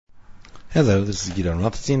Hello, this is Gidon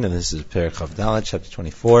Rothstein, and this is Perek Chav Dalet, chapter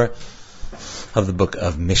 24 of the book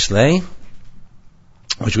of Mishlei,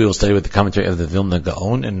 which we will study with the commentary of the Vilna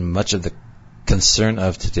Gaon, and much of the concern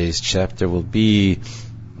of today's chapter will be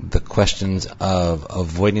the questions of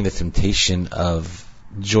avoiding the temptation of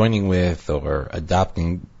joining with or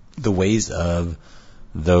adopting the ways of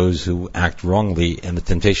those who act wrongly, and the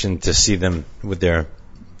temptation to see them with their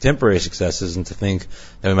temporary successes and to think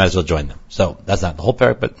that we might as well join them. So that's not the whole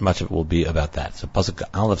parak, but much of it will be about that. So Pasuk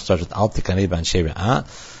Aleph starts with Al Tikanei B'Anshei Re'ah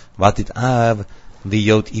V'Tit'av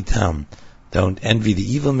Liyot Itam. Don't envy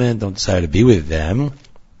the evil men, don't desire to be with them.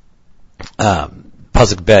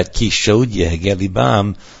 Pasuk Bet Ki Shod Yehegeh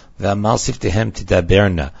Libam V'Amal Siftehem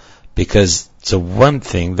Tidaberna. Because so one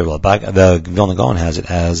thing the Vilna Gaon has it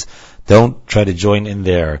as, don't try to join in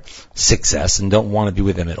their success and don't want to be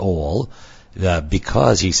with them at all.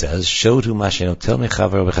 Because he says, because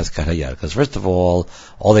first of all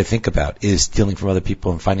they think about is stealing from other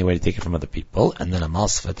people and finding a way to take it from other people, and then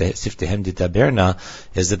is that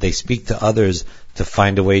they speak to others to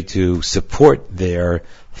find a way to support their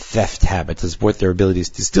theft habit, to support their abilities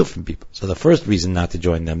to steal from people. So the first reason not to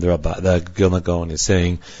join them, the Vilna Gaon is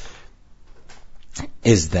saying,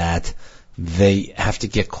 is that they have to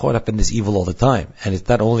get caught up in this evil all the time. And it's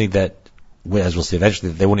not only that, as we'll see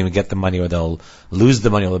eventually, they won't even get the money, or they'll lose the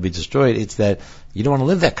money, or they'll be destroyed. It's that you don't want to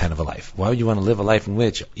live that kind of a life. Why would you want to live a life in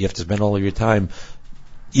which you have to spend all of your time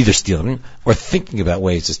either stealing, or thinking about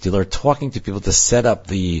ways to steal, or talking to people to set up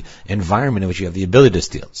the environment in which you have the ability to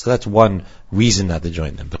steal? So that's one reason not to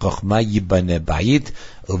join them. The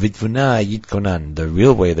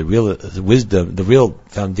real way, the real wisdom, the real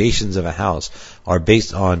foundations of a house are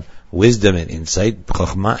based on wisdom and insight,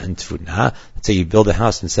 chokhmah and tfunah. That's how you build a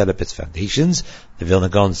house and set up its foundations. The Vilna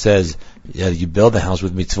Gaon says, you build the house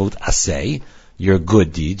with mitzvot aseh, your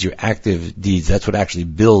good deeds, your active deeds. That's what actually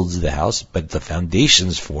builds the house, but the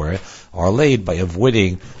foundations for it are laid by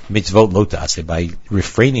avoiding mitzvot lo ta'aseh, by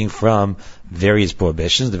refraining from various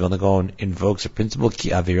prohibitions. The Vilna Gaon invokes a principle,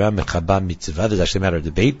 ki avira mechaba mitzvah. There's actually a matter of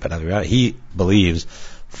debate, but avira, he believes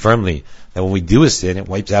firmly that when we do a sin, it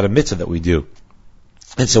wipes out a mitzvah that we do.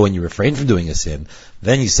 And so when you refrain from doing a sin,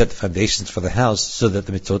 then you set the foundations for the house so that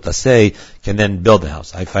the mitzvot aseh can then build the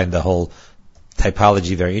house. I find the whole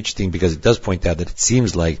typology very interesting, because it does point out that it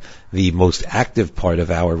seems like the most active part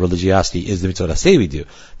of our religiosity is the mitzvot aseh we do.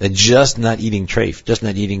 That just not eating treif, just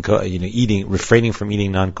not eating, refraining from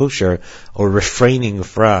eating non-kosher, or refraining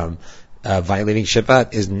from violating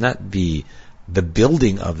Shabbat is not the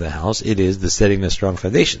building of the house. It is the setting a strong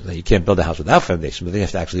foundation. Now, you can't build a house without foundation, but then you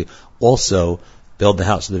have to actually also build the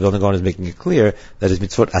house. So the Vilna Gaon is making it clear that as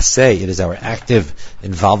mitzvot aseh, it is our active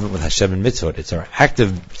involvement with Hashem and mitzvot. It's our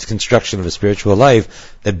active construction of a spiritual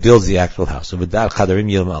life that builds the actual house. So v'dar chadarim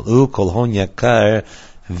yilmalu kol hon yakar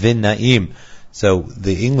v'naim. So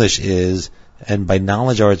the English is, and by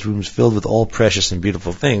knowledge are its rooms filled with all precious and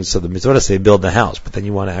beautiful things. So the mitzvot aseh build the house, but then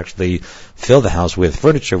you want to actually fill the house with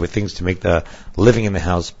furniture, with things to make the living in the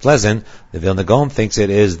house pleasant. The Vilna Gaon thinks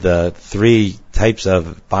it is the three types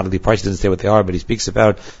of bodily parts. He doesn't say what they are, but he speaks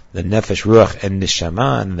about the nefesh, ruach, and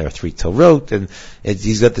neshama, and there are three torot, and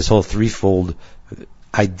he's got this whole threefold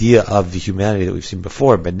idea of the humanity that we've seen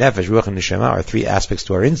before. But nefesh, ruach, and neshama are three aspects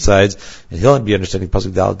to our insides, and he'll be understanding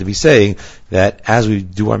Pasuk Dalet to be saying that as we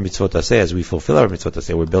do our mitzvot aseh, as we fulfill our mitzvot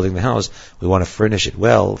aseh, we're building the house, we want to furnish it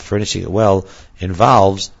well. Furnishing it well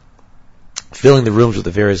involves filling the rooms with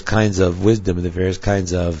the various kinds of wisdom and the various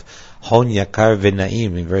kinds of hon yakar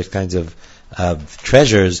v'naim, and various kinds of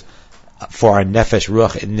treasures for our nefesh,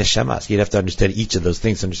 ruach, and neshama. So you'd have to understand each of those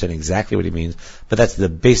things to understand exactly what he means. But that's the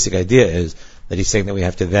basic idea, is that he's saying that we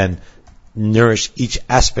have to then nourish each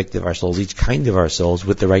aspect of our souls, each kind of our souls,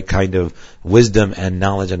 with the right kind of wisdom and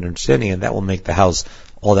knowledge and understanding, and that will make the house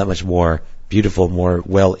all that much more beautiful, more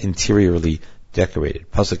well interiorly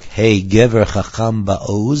decorated. Pasuk Hey Gever Chacham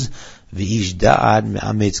Ba'oz V'ish Da'ad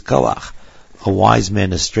Me'ametz Koach. A wise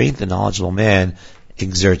man is strength, a knowledgeable man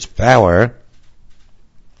exerts power.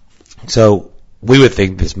 So we would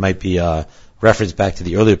think this might be a reference back to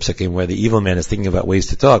the earlier psukim where the evil man is thinking about ways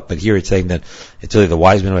to talk, but here it's saying that it's really the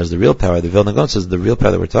wise man who has the real power. The Vilna Gaon says the real power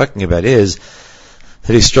that we're talking about is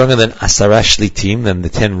that he's stronger than Asara Shlitim, than the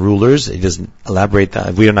 10 rulers. He doesn't elaborate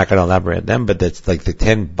that. We are not going to elaborate on them, but that's like the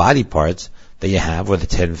 10 body parts that you have, or the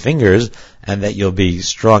 10 fingers, and that you'll be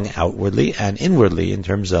strong outwardly and inwardly in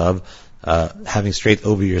terms of having strength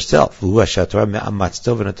over yourself. Gives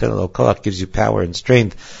you power and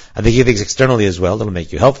strength. I think he thinks externally as well. It'll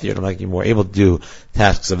make you healthier. It'll make you more able to do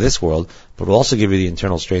tasks of this world, but will also give you the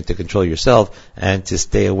internal strength to control yourself and to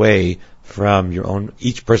stay away from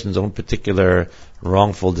each person's own particular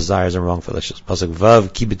wrongful desires and wrongful issues. Pasuk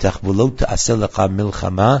Vav, ki b'tachbulot ta'aseh lecha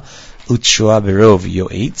milchama utshua berov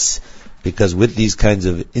yoetz. Because with these kinds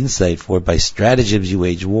of insight, for by stratagems you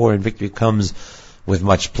wage war, and victory comes with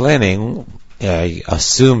much planning. I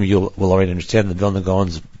assume you will already understand that Vilna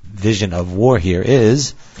Gaon's vision of war here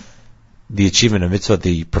is the achievement of mitzvot,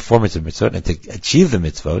 the performance of mitzvot, and to achieve the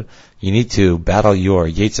mitzvot, you need to battle your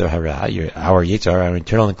yetzer hara. Our yetzer hara, our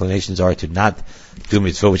internal inclinations are to not do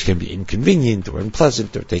mitzvot, which can be inconvenient or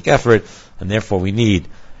unpleasant or take effort, and therefore we need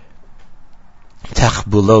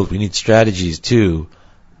tachbulot, we need strategies to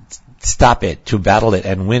stop it, to battle it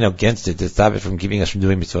and win against it, to stop it from keeping us from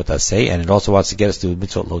doing mitzvot aseh, and it also wants to get us to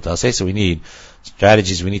mitzvot lo aseh, so we need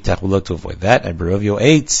strategies, we need tachbulot to avoid that. And Barovio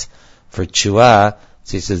 8 for Chua,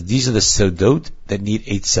 so he says these are the sodot that need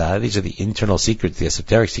eitzah, these are the internal secrets, the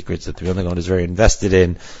esoteric secrets that the Vilna Gaon is very invested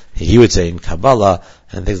in, he would say in Kabbalah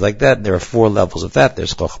and things like that. There are 4 levels of that.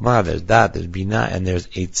 There's chokhmah, there's dat, there's bina, and there's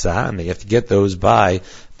eitzah, and they have to get those by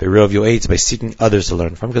Barovio 8 by seeking others to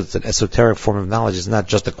learn from, because it's an esoteric form of knowledge. It's not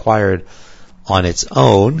just acquired on its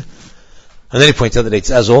own. And then he points out that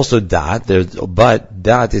Eitzah is also dat, but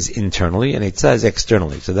dat is internally and Eitzah is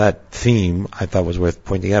externally. So that theme I thought was worth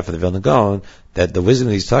pointing out for the Vilna Gaon, that the wisdom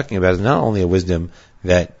that he's talking about is not only a wisdom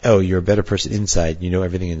that, you're a better person inside, you know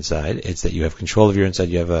everything inside. It's that you have control of your inside,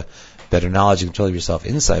 you have a better knowledge and control of yourself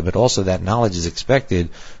inside, but also that knowledge is expected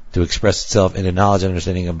to express itself in a knowledge and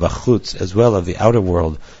understanding of bachutz, as well of the outer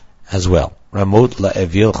world as well. Ramot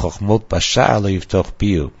la'evil chokhmot basha'ar lo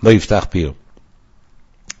yiftach piyu.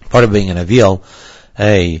 Part of being an avil,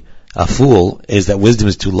 a fool, is that wisdom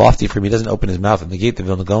is too lofty for him. He doesn't open his mouth. And the gate, the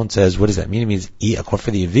Vilna Gaon says, what does that mean? It means, according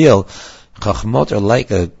for the avil, chachmot are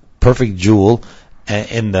like a perfect jewel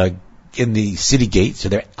in the city gate, so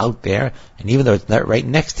they're out there, and even though it's not right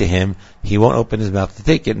next to him, he won't open his mouth to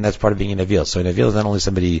take it, and that's part of being an avil. So an avil is not only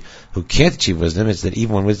somebody who can't achieve wisdom, it's that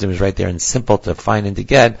even when wisdom is right there and simple to find and to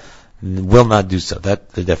get, will not do so.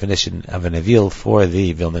 That's the definition of an avil for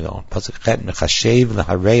the Vilna Gaon. Pasuk Chet, mechashev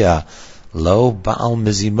lehareya lo ba'al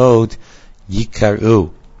mizimot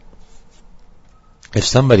yikaru. If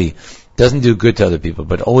somebody doesn't do good to other people,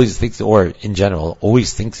 but always thinks, or in general,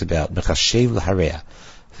 always thinks about mechashev lehareya,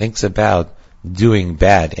 thinks about doing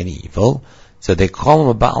bad and evil, so they call him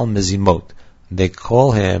a ba'al mizimot. They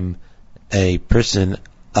call him a person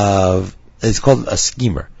it's called a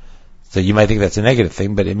schemer. So you might think that's a negative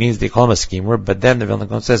thing, but it means they call him a schemer, but then the Vilna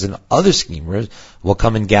Gaon says, and other schemers will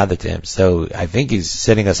come and gather to him. So I think he's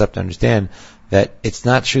setting us up to understand that it's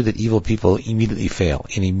not true that evil people immediately fail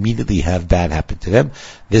and immediately have bad happen to them.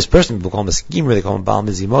 This person, people call him a schemer, they call him Baal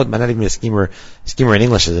Mizimot, might not even be a schemer. Schemer in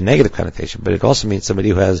English has a negative connotation, but it also means somebody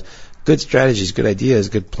who has good strategies, good ideas,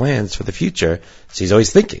 good plans for the future. So he's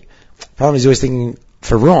always thinking. The problem is he's always thinking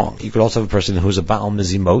for wrong. You could also have a person who's a Baal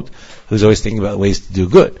Mizimot, who's always thinking about ways to do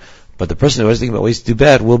good. But the person who is thinking about ways to do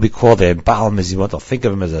bad will be called a Baal Mizimot. They'll think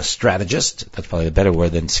of him as a strategist. That's probably a better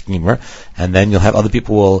word than schemer. And then you'll have other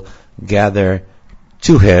people will gather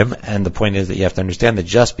to him. And the point is that you have to understand that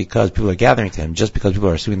just because people are gathering to him, just because people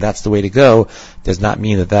are assuming that's the way to go, does not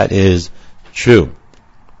mean that that is true.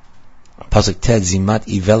 Pasuk Ted Zimat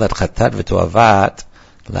Ivelet Chatat V'Toavat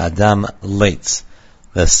L'Adam Leitz.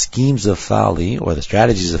 The schemes of folly, or the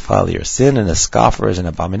strategies of folly, are sin, and a scoffer is an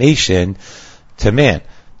abomination to man.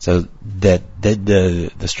 So that the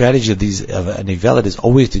strategy of an Ivelet is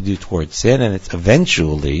always to do towards sin, and it's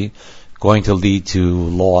eventually going to lead to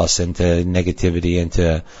loss and to negativity and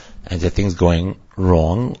to things going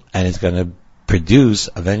wrong, and it's going to produce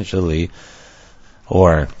eventually,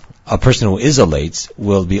 or a person who is a Leitz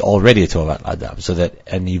will be already a Tovat Adam. So that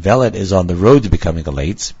an Ivelet is on the road to becoming a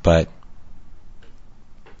Leitz, but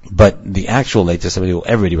the actual Leitz is somebody who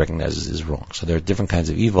everybody recognizes is wrong. So there are different kinds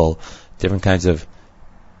of evil, different kinds of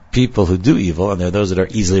people who do evil, and there are those that are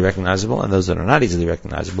easily recognizable and those that are not easily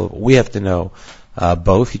recognizable. But we have to know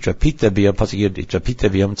both.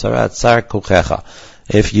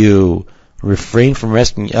 If you refrain from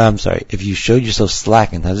rescuing, if you showed yourself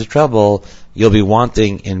slack in times of trouble, you'll be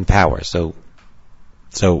wanting in power. So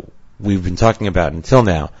we've been talking about until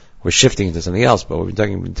now, we're shifting into something else, but we've been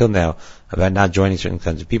talking until now about not joining certain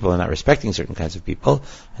kinds of people and not respecting certain kinds of people.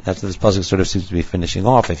 And that's what this puzzle sort of seems to be finishing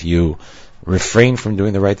off. If you refrain from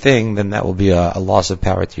doing the right thing, then that will be a loss of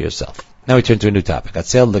power to yourself. Now we turn to a new topic. You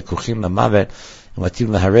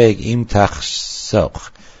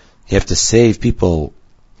have to save people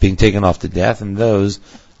being taken off to death and those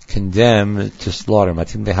condemned to slaughter. You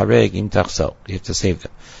have to save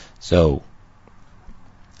them. So,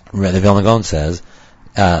 the Vilna Gaon says,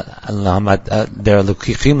 there are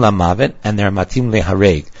lukichim lamavet and there are matim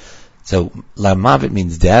lehareg. So lamavet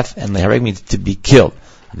means death, and lehareg means to be killed.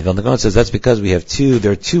 And the Vilna Gaon says that's because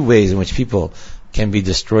there are two ways in which people can be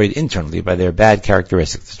destroyed internally by their bad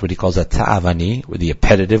characteristics. That's what he calls a ta'avani, or the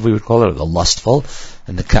appetitive, we would call it, or the lustful,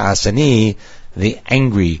 and the ka'asani, the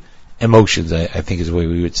angry emotions, I think is the way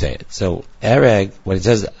we would say it. So, hereg, when it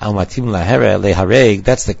says, al-matim lehareg,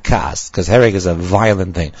 that's the kas, because hereg is a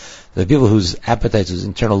violent thing. The people whose appetites, whose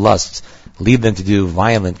internal lusts, lead them to do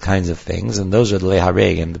violent kinds of things, and those are the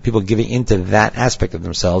lehareg, and the people giving into that aspect of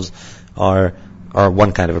themselves are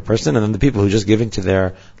one kind of a person, and then the people who just give into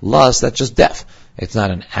their lust, that's just death. It's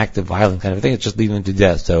not an active, violent kind of thing, it's just leading them to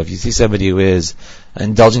death. So if you see somebody who is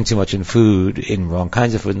indulging too much in food, in wrong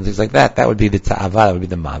kinds of food and things like that, that would be the ta'ava, that would be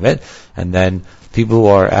the mavet. And then people who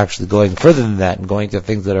are actually going further than that and going to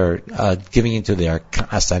things that are giving into their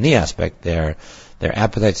asani aspect, their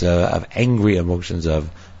appetites of angry emotions, of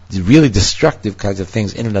really destructive kinds of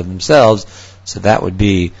things in and of themselves, so that would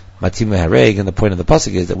be matim lehareg. And the point of the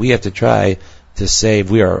pasuk is that we have to try to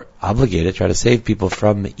save, we are obligated to try to save people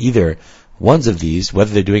from either ones of these,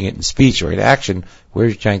 whether they're doing it in speech or in action.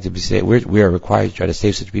 We're trying to be saved. We are required to try to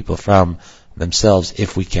save such people from themselves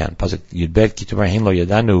if we can. Pasuk Yudbet Kitumar Hein Lo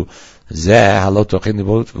Yadanu Zeh Halot Tochin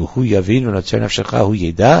Libot V'Hu Yavin V'Notzer Nafshecha Hu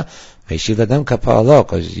Yeda V'Yeshiv Ladam Kapar Lo.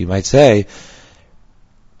 Because you might say,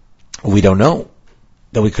 we don't know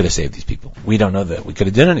that we could have saved these people. We don't know that we could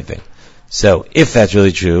have done anything. So if that's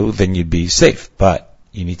really true, then you'd be safe. But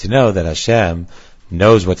you need to know that Hashem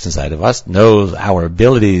knows what's inside of us, knows our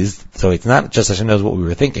abilities. So it's not just Hashem knows what we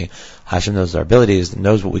were thinking. Hashem knows our abilities,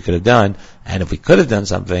 knows what we could have done, and if we could have done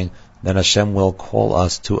something, then Hashem will call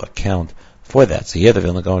us to account for that. So here the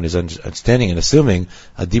Vilna Gaon is understanding and assuming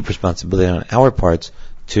a deep responsibility on our parts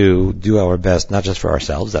to do our best, not just for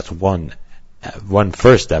ourselves. That's one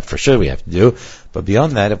first step for sure we have to do. But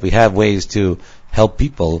beyond that, if we have ways to help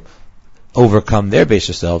people overcome their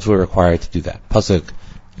baser selves, we're required to do that. Pasuk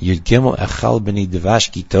Yud Gimel Echal B'ni Devash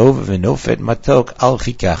Kitov V'Nofet Matok Al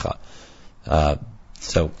Chikacha.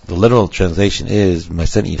 So the literal translation is, my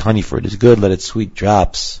son, eat honey, for it is good, let its sweet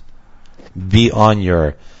drops be on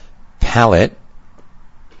your palate.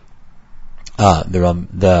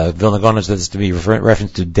 The Vilna Gaon says this to be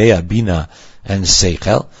reference to Dea, Bina, and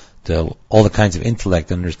Seichel, to all the kinds of intellect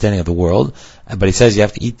and understanding of the world. But he says you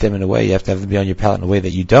have to eat them in a way, you have to have them be on your palate in a way that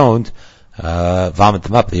you don't vomit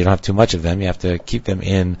them up, that you don't have too much of them. You have to keep them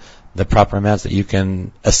in the proper amounts that you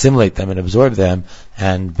can assimilate them and absorb them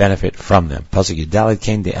and benefit from them. Pasuk Yudalid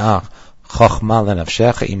Kein De'ach Chochma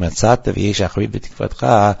Lenafshecha Imatzat V'yesh Achrit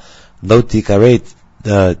B'tikvatcha Lo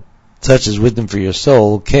Tikaret. Such is wisdom for your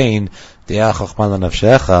soul. Kein De'ach Chochma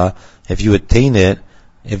Lenafshecha. If you attain it,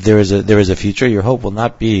 if there is a future, your hope will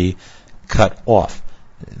not be cut off.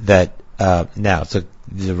 That now, so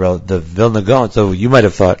the Vilna Gaon. So I might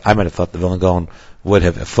have thought the Vilna Gaon would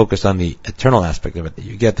have focused on the eternal aspect of it, that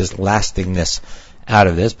you get this lastingness out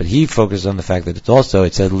of this. But he focused on the fact that it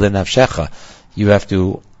said Linafshecha. You have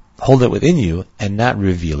to hold it within you and not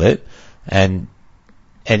reveal it, and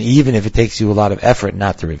even if it takes you a lot of effort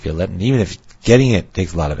not to reveal it, and even if getting it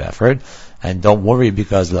takes a lot of effort, and don't worry,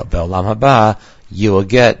 because Be'olam Haba you will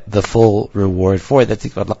get the full reward for it. That's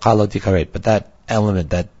but that element,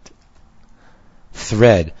 that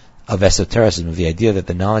thread of esotericism, of the idea that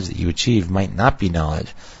the knowledge that you achieve might not be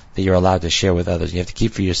knowledge that you're allowed to share with others. You have to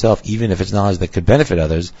keep for yourself, even if it's knowledge that could benefit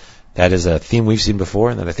others. That is a theme we've seen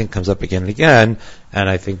before, and that I think comes up again and again, and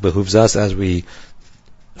I think behooves us as we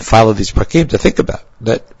follow these prakim to think about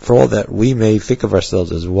that. For all that we may think of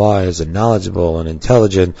ourselves as wise and knowledgeable and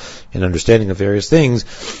intelligent in understanding of various things,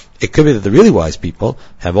 it could be that the really wise people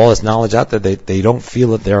have all this knowledge out there they don't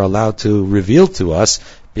feel that they're allowed to reveal to us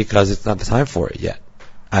because it's not the time for it yet.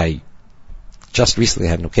 I just recently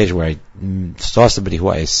had an occasion where I saw somebody who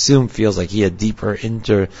I assume feels like he had deeper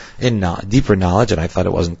knowledge, and I thought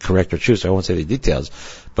it wasn't correct or true, so I won't say the details,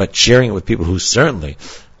 but sharing it with people who certainly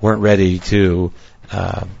weren't ready to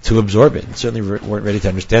absorb it, and certainly weren't ready to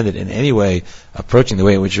understand it in any way, approaching the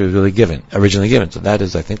way in which it was originally given. So that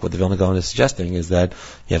is, I think, what the Vilna Gaon is suggesting, is that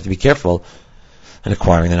you have to be careful in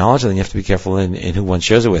acquiring the knowledge, and then you have to be careful in who one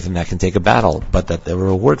shares it with, and that can take a battle, but that the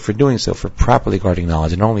reward for doing so, for properly guarding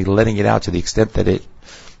knowledge, and only letting it out to the extent that it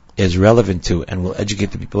is relevant to and will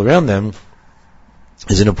educate the people around them,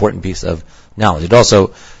 is an important piece of knowledge. It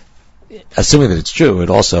also, assuming that it's true,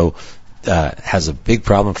 it also has a big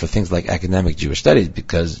problem for things like academic Jewish studies,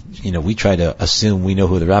 because, we try to assume we know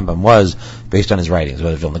who the Rambam was based on his writings,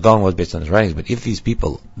 whether Vilna Gaon was based on his writings. But if these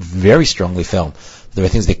people very strongly felt there were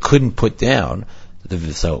things they couldn't put down,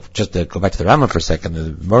 So just to go back to the Rambam for a second,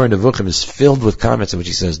 the Moreh Nevuchim is filled with comments in which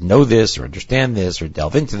he says, know this, or understand this, or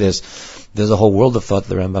delve into this. There's a whole world of thought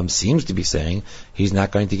that the Rambam seems to be saying he's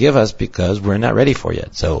not going to give us because we're not ready for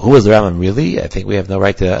yet. So who is the Rambam really? I think we have no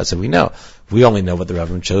right to, so we know. We only know what the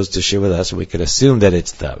Rambam chose to share with us, and we could assume that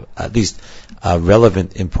it's the, at least a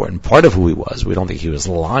relevant, important part of who he was. We don't think he was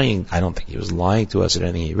lying. I don't think he was lying to us in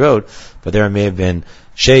anything he wrote, but there may have been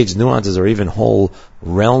shades, nuances, or even whole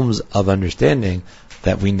realms of understanding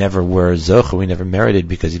that we never were zocha, we never merited,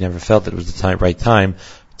 because he never felt that it was the right time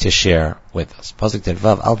to share with us. Pasuk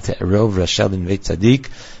Tervav, Al te'erov rashal bin veit tzadik,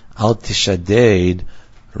 al tishaded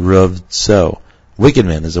rov tzo. Wicked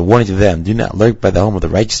man, there's a warning to them: do not lurk by the home of the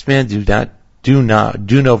righteous man. Do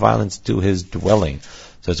no violence to his dwelling.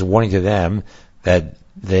 So it's a warning to them that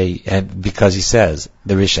and because he says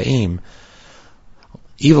the Rishaim,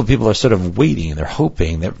 evil people are sort of waiting, they're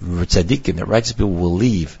hoping that tzaddikim, that righteous people will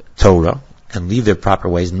leave Torah and leave their proper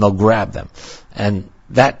ways, and they'll grab them. And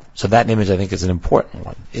that image, I think, is an important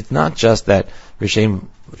one. It's not just that Rishaim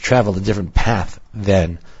traveled a different path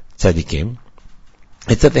than tzaddikim.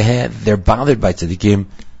 It's that they're bothered by tzaddikim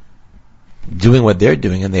doing what they're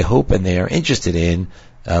doing, and they hope and they are interested in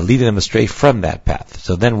leading them astray from that path.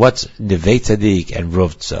 So then what's Nevei Tzaddik and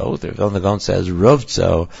Rov Tzo? The Vilna Gaon says Rov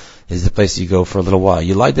Tzo is the place you go for a little while.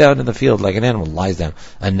 You lie down in the field like an animal lies down.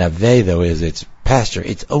 And Naveh, though, is its pasture,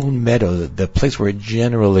 its own meadow, the place where it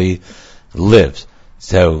generally lives.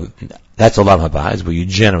 So that's Olam Haba, is where you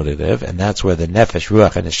generally live, and that's where the Nefesh,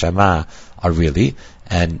 Ruach, and Neshama are really.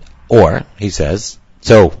 Or, he says,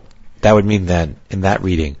 so that would mean then, in that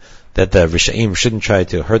reading, that the Rishaim shouldn't try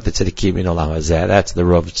to hurt the Tzaddikim in Olam Hazeh. That's the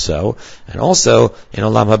Rov Tzo. And also, in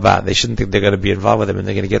Olam Haba, they shouldn't think they're going to be involved with them and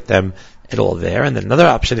they're going to get them at all there. And then another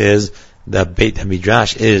option is, the Beit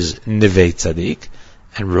HaMidrash is Nevei Tzaddik,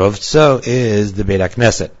 and Rov Tzo is the Beit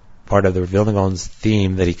HaKnesset. Part of the Vilna Gaon's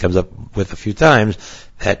theme that he comes up with a few times,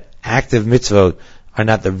 that active mitzvot are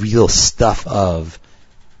not the real stuff of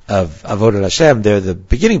Avodat Hashem. They're the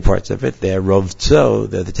beginning parts of it. They're Rov Tzo,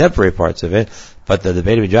 they're the temporary parts of it. But the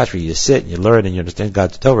Beit HaMidrash, where you sit and you learn and you understand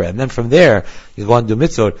God's Torah, and then from there you go on to do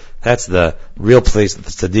mitzvot, that's the real place that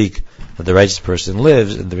the tzaddik, that the righteous person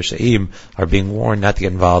lives, and the Rishaim are being warned not to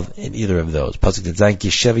get involved in either of those. Pasuk Tzayin ki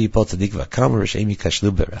sheva yipol tzaddik v'akam Rishaim yikashlu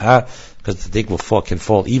b'ra'ah, because the tzaddik can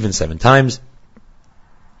fall even 7 times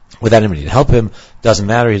without anybody to help him. Doesn't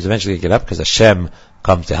matter, he's eventually going to get up because Hashem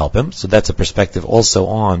comes to help him. So that's a perspective also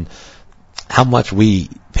on how much we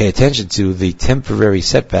pay attention to the temporary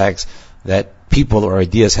setbacks that people or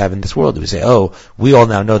ideas have in this world. We say, we all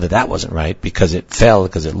now know that wasn't right because it fell,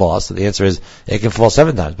 because it lost. So the answer is, it can fall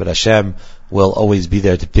 7 times, but Hashem will always be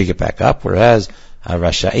there to pick it back up. Whereas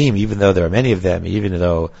Rashaim, even though there are many of them, even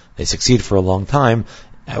though they succeed for a long time,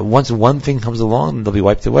 once one thing comes along, they'll be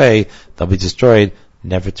wiped away, they'll be destroyed,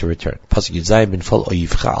 never to return. Pasuk Yudzayin bin Fol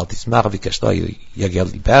Oyivcha Al Tismach V'Kashlo Yagel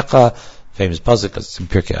Libecha. Famous pasuk because it's in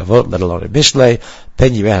Pirkei Avot, let alone in Mishlei.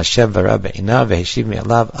 Pen Yireh Hashem V'Ra Be'inav V'Heshiv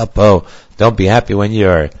Me'alav Apo. Don't be happy when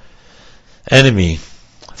your enemy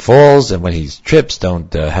falls, and when he trips,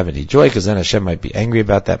 don't have any joy, because then Hashem might be angry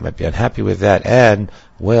about that, might be unhappy with that, and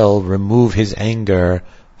will remove his anger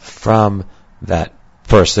from that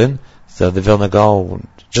person. So the Vilna Gaon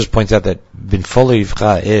just points out that Bin Fol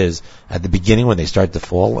Oyivcha is at the beginning when they start to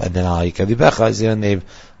fall, and then Al Yikal Libecha is when they've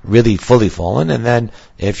really fully fallen, and then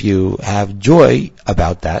if you have joy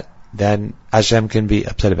about that, then Hashem can be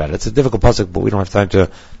upset about it. It's a difficult pasuk, but we don't have time to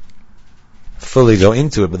fully go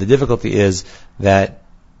into it. But the difficulty is that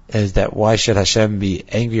why should Hashem be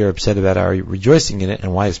angry or upset about our rejoicing in it,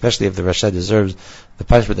 and why, especially if the Rasha deserves the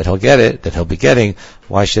punishment that he'll be getting,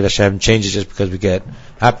 why should Hashem change it just because we get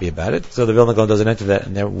happy about it? So the Vilna Gaon doesn't enter that,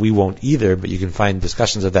 and there we won't either, but you can find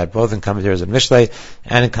discussions of that both in commentaries on Mishlei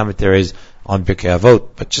and in commentaries on Pirkei Avot,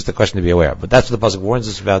 but just a question to be aware of. But that's what the pasuk warns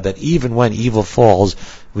us about, that even when evil falls,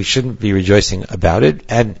 we shouldn't be rejoicing about it,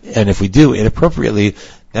 and if we do inappropriately,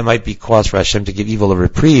 that might be cause for Hashem to give evil a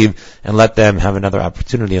reprieve and let them have another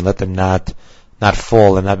opportunity and let them not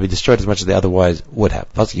fall and not be destroyed as much as they otherwise would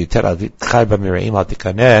have.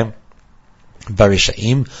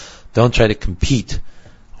 Don't try to compete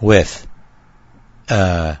with,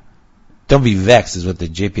 don't be vexed is what the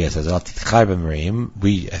JPS says. I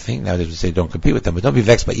think nowadays we say don't compete with them, but don't be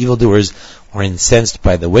vexed by evildoers or incensed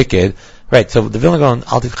by the wicked. Right, so the Vilna Gaon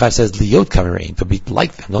Al Tifchar says Liot Kamerim, to be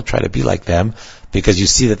like them. Don't try to be like them because you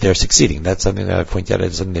see that they're succeeding. That's something that I point out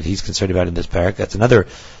as something that he's concerned about in this parak. That's another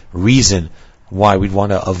reason why we'd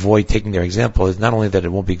want to avoid taking their example. Is not only that it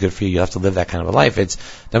won't be good for you, you have to live that kind of a life. It's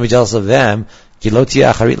don't be jealous of them. Because they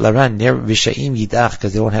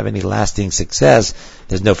won't have any lasting success.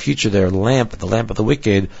 There's no future. Their lamp, the lamp of the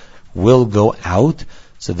wicked, will go out.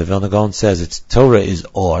 So the Vilna Gaon says its Torah is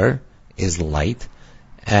or, is light,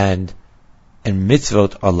 and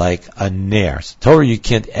mitzvot are like a ner. So Torah you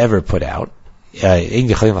can't ever put out, but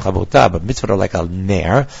mitzvot are like a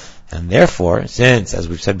ner, and therefore, since, as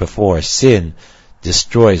we've said before, sin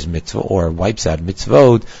destroys mitzvah or wipes out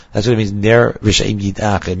mitzvot, that's what it means, ner rishayim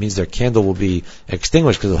yidach. It means their candle will be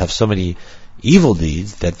extinguished because they'll have so many evil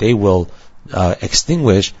deeds that they will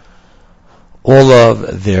extinguish all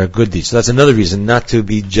of their good deeds. So that's another reason not to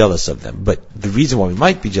be jealous of them. But the reason why we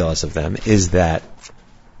might be jealous of them is that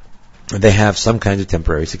they have some kind of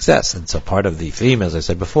temporary success. And so part of the theme, as I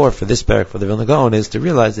said before, for this parak, for the Vilna Gaon, is to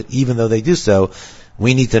realize that even though they do so,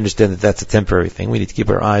 we need to understand that that's a temporary thing. We need to keep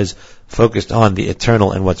our eyes focused on the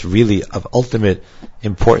eternal and what's really of ultimate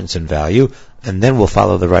importance and value, and then we'll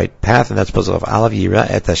follow the right path, and that's supposed to have Alav Yira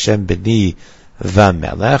et Hashem b'ni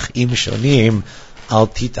v'melech im shonim al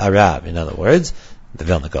tit arav. In other words, the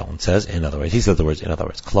Vilna Gaon says, he says the words,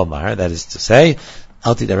 klomar, that is to say,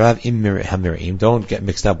 al tit arav im hamirim, don't get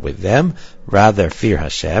mixed up with them, rather fear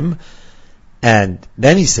Hashem. And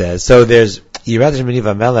then he says, so there's Yirat Hashem b'ni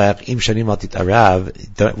v'melech im shonim al tit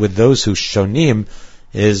arav, with those who shonim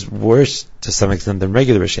is worse to some extent than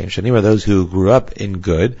regular Hashem. Shonim are those who grew up in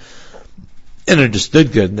good, and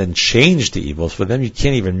understood good and then changed to evils. For them you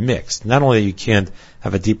can't even mix. Not only you can't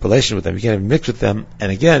have a deep relation with them, you can't even mix with them.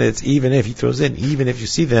 And again, it's even if he throws in, even if you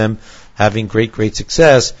see them having great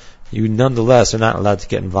success, you nonetheless are not allowed to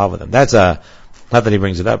get involved with them. That's not that he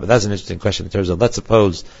brings it up, but that's an interesting question in terms of, let's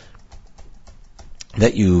suppose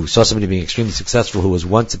that you saw somebody being extremely successful who was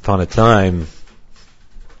once upon a time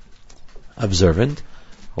observant.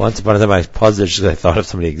 Once upon a time, I paused there just because I thought of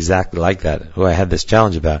somebody exactly like that, who I had this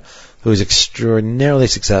challenge about, who was extraordinarily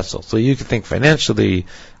successful. So you could think financially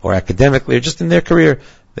or academically or just in their career,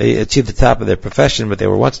 they achieved the top of their profession, but they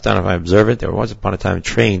were once upon a time observant, they were once upon a time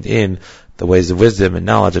trained in the ways of wisdom and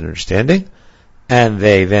knowledge and understanding, and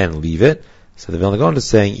they then leave it. So the Vilna Gaon is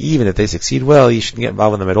saying, even if they succeed well, you shouldn't get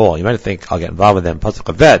involved with them at all. You might think, I'll get involved with them.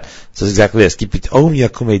 Pasuk Avet says exactly this. Kipitom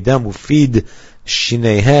yakum edam ufid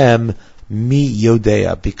shinehem mi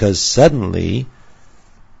yodea. Because suddenly,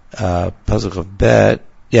 Pasuk Avet,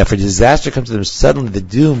 for disaster comes to them suddenly, the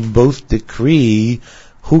doom, both decree,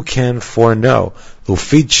 who can foreknow?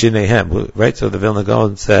 Ufid shinehem, right? So the Vilna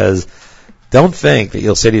Gaon says, don't think that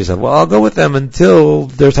you'll say to yourself, well, I'll go with them until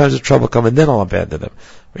their times of trouble come and then I'll abandon them.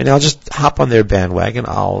 Right now, I'll just hop on their bandwagon,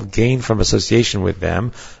 I'll gain from association with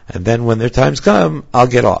them, and then when their times come, I'll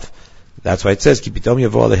get off. That's why it says,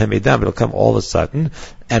 it'll come all of a sudden,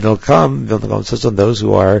 and it'll come, Vilna Gaon says, on those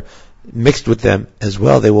who are mixed with them as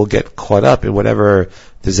well. They will get caught up in whatever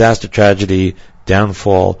disaster, tragedy,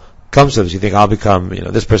 downfall comes to them. So you think, I'll become,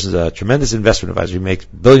 this person's a tremendous investment advisor. He makes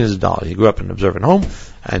billions of dollars. He grew up in an observant home,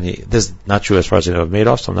 and this is not true as far as I know of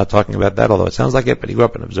Madoff, so I'm not talking about that, although it sounds like it, but he grew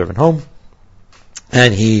up in an observant home,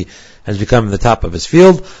 and he has become the top of his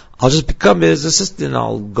field. I'll just become his assistant,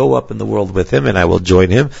 I'll go up in the world with him, and I will join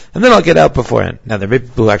him, and then I'll get out beforehand. Now, there may be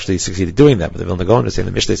people who actually succeeded doing that, but the Vilna Gaon is saying,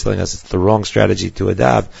 the Mishnah is telling us it's the wrong strategy to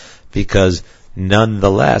adopt, because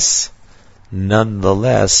nonetheless,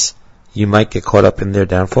 you might get caught up in their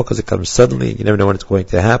downfall, because it comes suddenly, you never know when it's going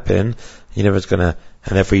to happen, and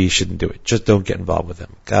therefore you shouldn't do it. Just don't get involved with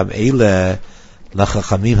them.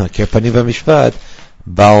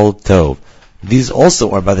 These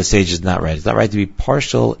also are by the sages not right. It's not right to be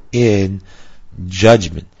partial in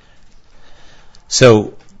judgment.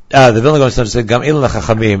 So, the Vilna Gaon said, Gam el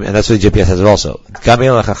chachamim, and that's what the JPS has it also. Gam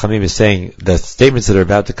el chachamim is saying the statements that are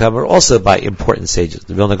about to come are also by important sages.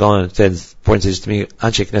 The Vilna Gaon says, important sages to me,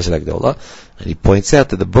 Anshe Knesset Agdola, and he points out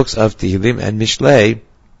that the books of Tehillim and Mishlei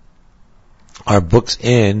are books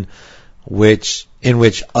in which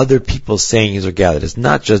other people's sayings are gathered. It's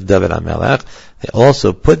not just David HaMelech. They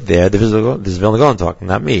also put there, this is Vilna Gaon talking,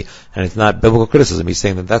 not me, and it's not biblical criticism. He's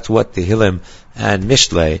saying that that's what Tehillim and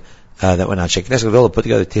Mishlei, that when Anshe Knesset Agdola put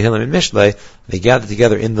together Tehillim and Mishlei, they gathered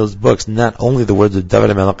together in those books not only the words of David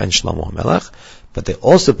HaMelech and Shlomo HaMelech, but they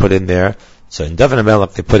also put in there, so in David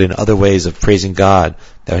HaMelech they put in other ways of praising God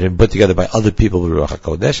that had been put together by other people with Ruach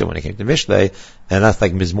HaKodesh, and when it came to Mishlei, and that's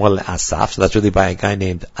like Mizmor Asaf, so that's really by a guy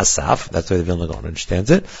named Asaf, that's the way the Vilna Gaon understands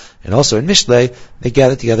it. And also in Mishlei, they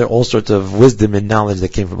gathered together all sorts of wisdom and knowledge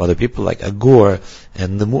that came from other people, like Agur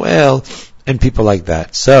and Lemuel, and people like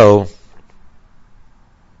that. So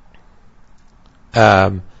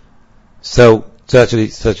that's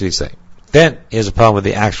what he's saying. Then here's a problem with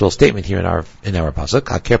the actual statement here in our pasuk.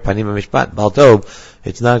 Haker panim mishpat baltov.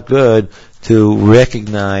 It's not good to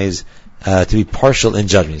recognize, to be partial in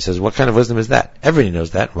judgment. He says, what kind of wisdom is that? Everybody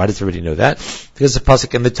knows that. Why does everybody know that? Because it's a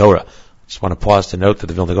pasuk in the Torah. Just want to pause to note that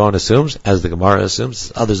the Vilna Gaon assumes, as the Gemara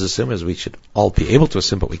assumes, others assume, as we should all be able to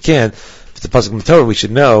assume, but we can't. If it's a pasuk in the Torah, we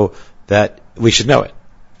should know it.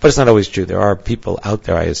 But it's not always true. There are people out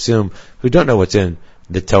there, I assume, who don't know what's in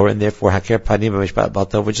the Torah, and therefore Haker Panim Mishpat Bal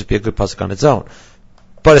Tov would just be a good pasuk on its own.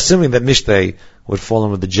 But assuming that Mishtei would fall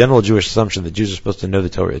in with the general Jewish assumption that Jews are supposed to know the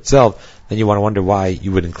Torah itself, then you want to wonder why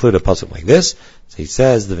you would include a pasuk like this. So he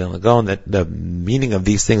says, the Vilna Gaon, that the meaning of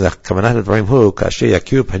these things,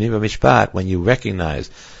 when you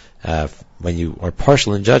recognize, when you are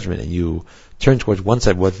partial in judgment and you turn towards one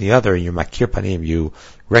side more than the other, and you're makir panim, you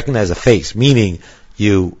recognize a face, meaning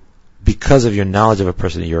you, because of your knowledge of a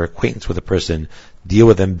person, your acquaintance with a person, deal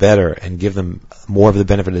with them better and give them more of the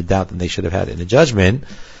benefit of the doubt than they should have had in the judgment.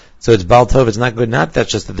 So it's Baal Tov, it's not good. Not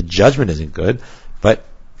that's just that the judgment isn't good, but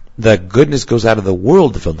the goodness goes out of the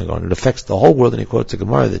world, the Vilna Gaon. It affects the whole world, and he quotes a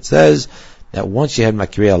Gemara that says that once you had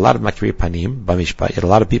makir, a lot of makir panim, b'mishpat, you had a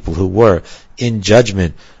lot of people who were in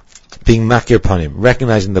judgment being makir panim,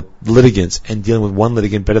 recognizing the litigants and dealing with one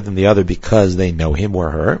litigant better than the other because they know him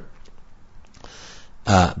or her.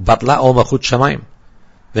 Batla ol malchut shamayim,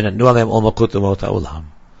 v'natnu aleim ol malchut umot ha'olam.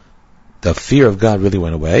 The fear of God really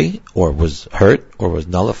went away, or was hurt, or was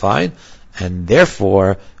nullified, and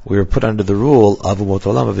therefore we were put under the rule of umot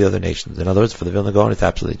ha'olam, of the other nations. In other words, for the Vilna Gaon, it's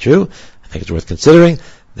absolutely true. I think it's worth considering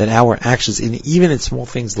that our actions, even in small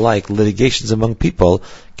things like litigations among people,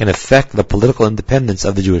 can affect the political independence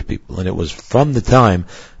of the Jewish people. And it was from the time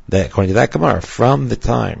that, according to that Gemara, from the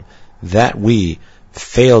time that we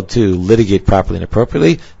failed to litigate properly and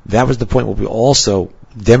appropriately, that was the point where we also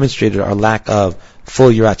demonstrated our lack of full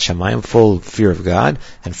yirat shamayim, full fear of God,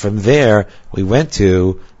 and from there we went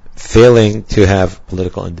to failing to have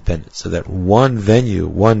political independence. So that one venue,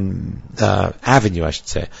 one avenue, I should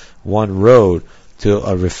say, one road to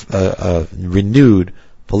a renewed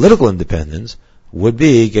political independence would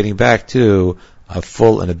be getting back to a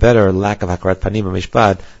full and a better lack of hakarat panim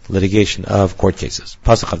mishpat litigation of court cases.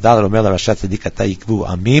 Pasuk Avdal Omer LaRashat Tzadik Ata Yikvu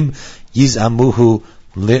Amim Yizamuhu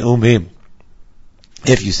Leumim.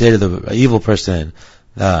 If you say to the evil person,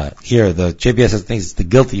 here the JPS thinks it's the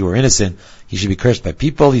guilty or innocent, he should be cursed by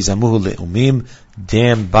people. Yizamuhu Leumim,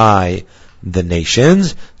 damned by the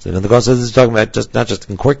nations. So then the God says this is talking about not just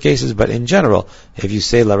in court cases, but in general. If you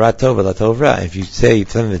say la ra tova, la tovra, if you say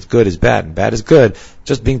something that's good is bad and bad is good,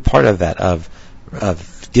 just being part of that, of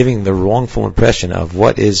giving the wrongful impression of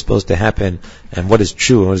what is supposed to happen and what is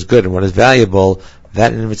true and what is good and what is valuable,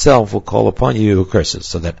 that in itself will call upon you curses.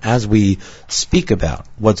 So that as we speak about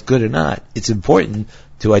what's good or not, it's important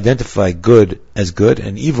to identify good as good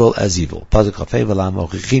and evil as evil. And the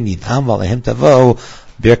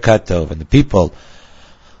people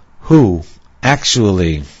who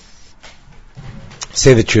actually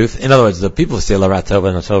say the truth, in other words, the people who say la ra tova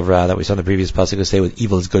and la tovra that we saw in the previous pasuk, who say what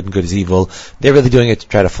evil is good and good is evil, they're really doing it to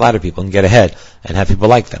try to flatter people and get ahead and have people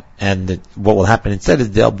like them. And what will happen instead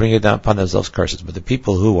is they'll bring it down upon themselves curses. But the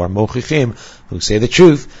people who are mochichim, who say the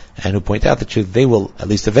truth and who point out the truth, they will at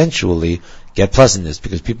least eventually get pleasantness,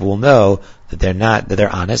 because people will know that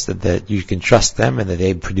they're honest, that you can trust them, and that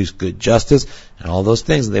they produce good justice and all those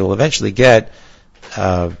things. And they will eventually get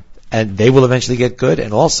good,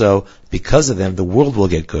 and also because of them, the world will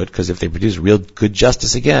get good, because if they produce real good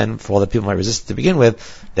justice again, for all the people might resist it to begin with,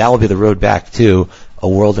 that will be the road back to a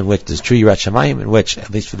world in which there's true yirat shamayim, in which, at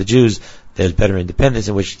least for the Jews, there's better independence,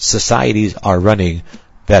 in which societies are running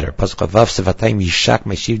better. Giving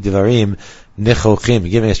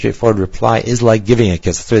a straightforward reply is like giving a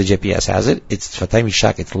kiss. That's where the JPS has it. It's Fatay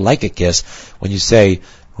Mishak, it's like a kiss when you say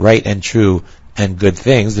right and true and good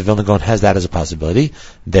things. The Vilna Gaon has that as a possibility,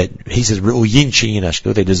 that he says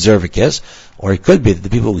they deserve a kiss, or it could be that the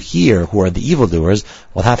people who hear, who are the evildoers,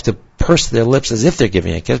 will have to purse their lips as if they're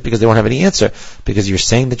giving a kiss, because they won't have any answer, because you're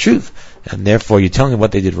saying the truth, and therefore you're telling them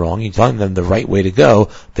what they did wrong, you're telling them the right way to go.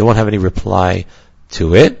 They won't have any reply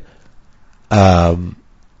to it. I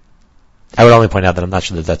would only point out that I'm not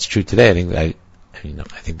sure that that's true today. I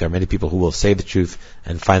think there are many people who will say the truth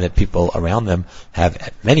and find that people around them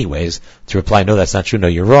have many ways to reply, no, that's not true, no,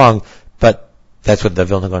 you're wrong, but that's what the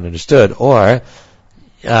Vilna Gaon understood. Or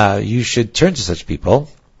you should turn to such people,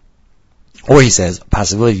 or he says,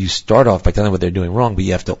 possibility you start off by telling them what they're doing wrong, but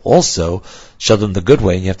you have to also show them the good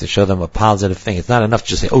way, and you have to show them a positive thing. It's not enough to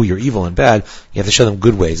just say, oh, you're evil and bad. You have to show them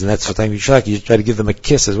good ways, and that's the time you try to give them a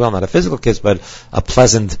kiss as well, not a physical kiss, but a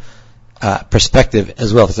pleasant perspective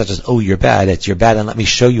as well. It's not just, oh, you're bad, it's you're bad, and let me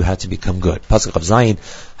show you how to become good. Pasuk of Zayin,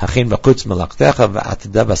 Hachin v'chutz melachtecha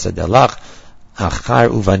v'atida b'sadelach achar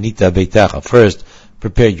uvanita beitecha. First,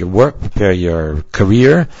 prepare your work, prepare your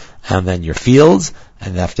career, and then your fields,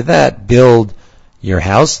 and after that, build your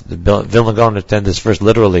house. The Vilna Gaon understand this first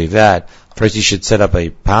literally, that first you should set up a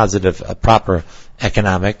positive, a proper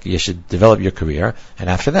economic, you should develop your career, and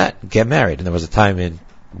after that, get married. And there was a time in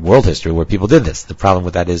world history where people did this. The problem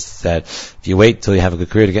with that is that if you wait till you have a good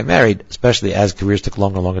career to get married, especially as careers took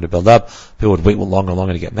longer and longer to build up, people would wait longer and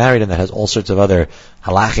longer to get married, and that has all sorts of other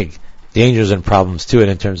halachic dangers and problems to it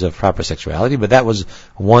in terms of proper sexuality. But that was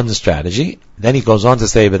one strategy. Then he goes on to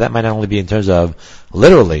say, but that might not only be in terms of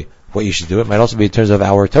literally what you should do, it might also be in terms of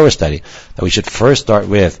our Torah study, that we should first start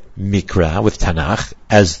with Mikra, with Tanakh,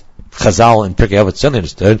 as Chazal and Pirkei Avot certainly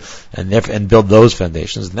understood, and build those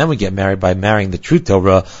foundations. And then we get married by marrying the true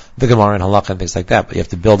Torah, the Gemara and Halakha and things like that. But you have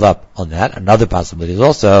to build up on that. Another possibility is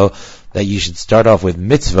also that you should start off with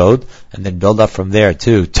mitzvot, and then build up from there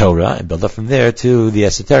to Torah, and build up from there to the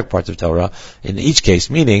esoteric parts of Torah. In each case,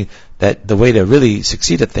 meaning that the way to really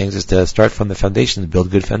succeed at things is to start from the foundation, build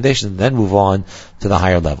good foundations, and then move on to the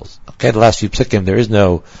higher levels. Okay, the last few psukim, there is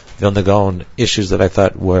no Vilna Gaon issues that I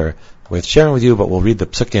thought were worth sharing with you, but we'll read the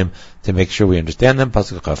psukim to make sure we understand them.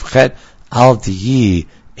 Pasuk Chavchet, Al tiyi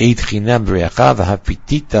eid chinam b'reacha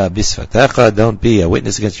v'hapitita bisfatecha. Don't be a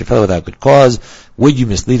witness against your fellow without good cause. Would you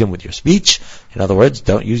mislead him with your speech? In other words,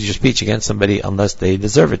 don't use your speech against somebody unless they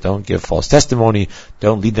deserve it. Don't give false testimony.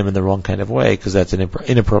 Don't lead them in the wrong kind of way, because that's an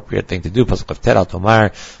inappropriate thing to do. Pasuk Chavtet al tomar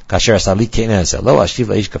kasher asali ke'ena aselo ashiv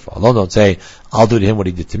la'ish kafalo. Don't say, I'll do to him what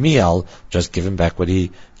he did to me. I'll just give him back what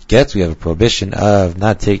he gets. We have a prohibition of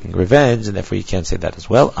not taking revenge, and therefore you can't say that as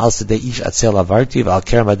well. I've passed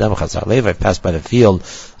by the field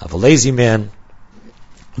of a lazy man,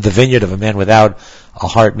 the vineyard of a man without a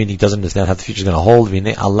heart, meaning he doesn't understand how the future is going to hold.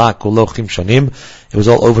 It was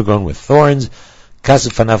all overgrown with thorns. Its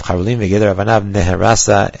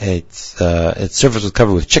surface was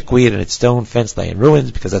covered with chickweed, and its stone fence lay in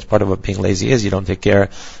ruins, because that's part of what being lazy is. You don't take care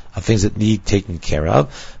of things that need taken care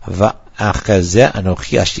of. So I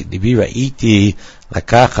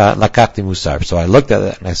looked at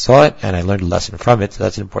it and I saw it and I learned a lesson from it. So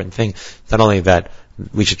that's an important thing. It's not only that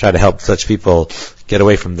we should try to help such people get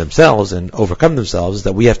away from themselves and overcome themselves,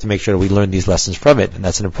 that we have to make sure that we learn these lessons from it. And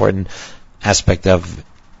that's an important aspect of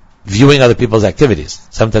viewing other people's activities.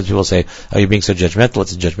 Sometimes people say, oh, you're being so judgmental.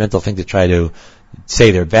 It's a judgmental thing to try to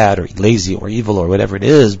say they're bad or lazy or evil or whatever it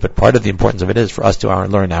is, but part of the importance of it is for us to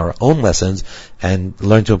learn our own lessons and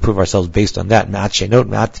learn to improve ourselves based on that. A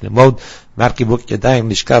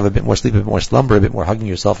bit more sleep, a bit more slumber, a bit more hugging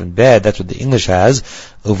yourself in bed. That's what the English has.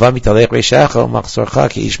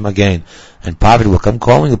 And poverty will come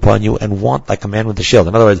calling upon you and want like a man with a shield.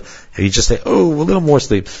 In other words, if you just say, oh, a little more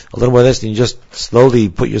sleep, a little more of this, and you just slowly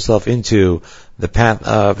put yourself into the path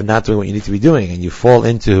of not doing what you need to be doing, and you fall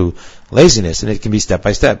into laziness, and it can be step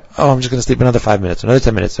by step. Oh, I'm just going to sleep another 5 minutes, another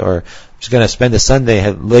 10 minutes, or I'm just going to spend a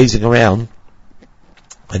Sunday lazing around,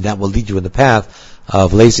 and that will lead you in the path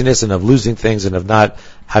of laziness and of losing things and of not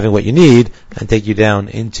having what you need, and take you down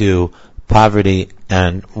into poverty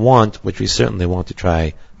and want, which we certainly want to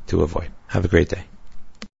try to avoid. Have a great day.